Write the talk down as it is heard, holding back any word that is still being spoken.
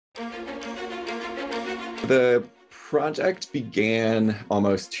The project began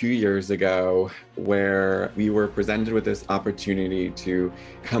almost 2 years ago, where we were presented with this opportunity to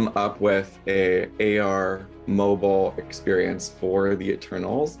come up with a AR mobile experience for the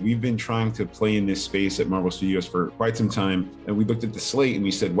Eternals. We've been trying to play in this space at Marvel Studios for quite some time, and we looked at the slate and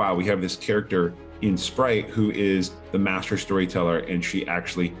we said, wow, we have this character in Sprite who is the master storyteller, and she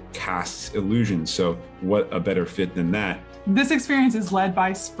actually casts illusions. So what a better fit than that? This experience is led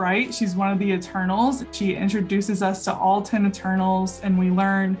by Sprite. She's one of the Eternals. She introduces us to all 10 Eternals, and we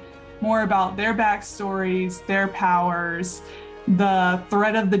learn more about their backstories, their powers, the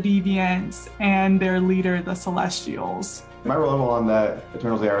threat of the Deviants, and their leader, the Celestials. My role on the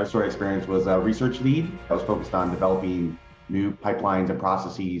Eternals AR story experience was a research lead. I was focused on developing new pipelines and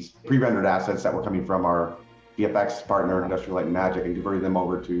processes, pre-rendered assets that were coming from our VFX partner, Industrial Light and Magic, and converting them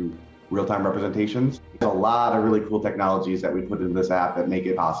over to real-time representations. There's a lot of really cool technologies that we put into this app that make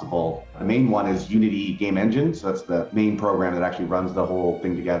it possible. The main one is Unity Game Engine. So that's the main program that actually runs the whole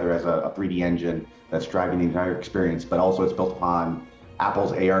thing together as a 3D engine that's driving the entire experience. But also it's built upon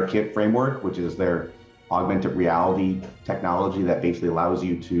Apple's ARKit framework, which is their augmented reality technology that basically allows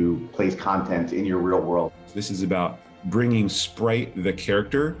you to place content in your real world. This is about bringing Sprite, the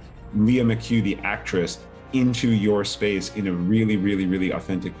character, Leah McHugh, the actress, into your space in a really, really, really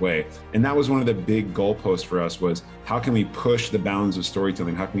authentic way. And that was one of the big goalposts for us, was how can we push the bounds of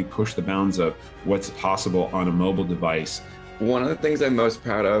storytelling? How can we push the bounds of what's possible on a mobile device? One of the things I'm most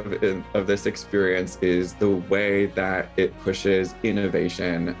proud of this experience is the way that it pushes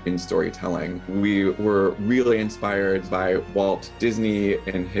innovation in storytelling. We were really inspired by Walt Disney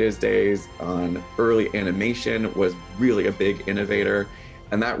in his days on early animation, was really a big innovator,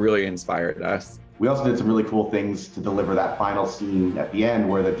 and that really inspired us. We also did some really cool things to deliver that final scene at the end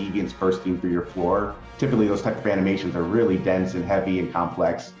where the Deviants bursting through your floor. Typically those type of animations are really dense and heavy and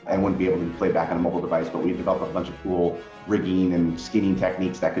complex and wouldn't be able to be played back on a mobile device, but we developed a bunch of cool rigging and skinning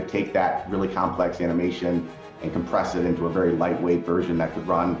techniques that could take that really complex animation and compress it into a very lightweight version that could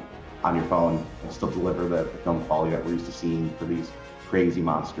run on your phone and still deliver the film quality that we're used to seeing for these crazy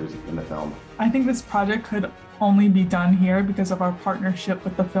monsters in the film. I think this project could only be done here because of our partnership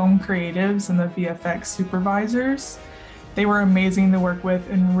with the film creatives and the VFX supervisors. They were amazing to work with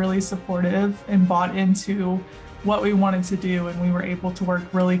and really supportive and bought into what we wanted to do, and we were able to work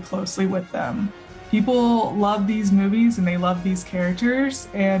really closely with them. People love these movies and they love these characters,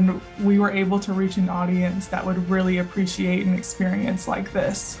 and we were able to reach an audience that would really appreciate an experience like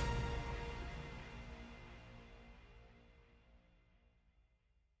this.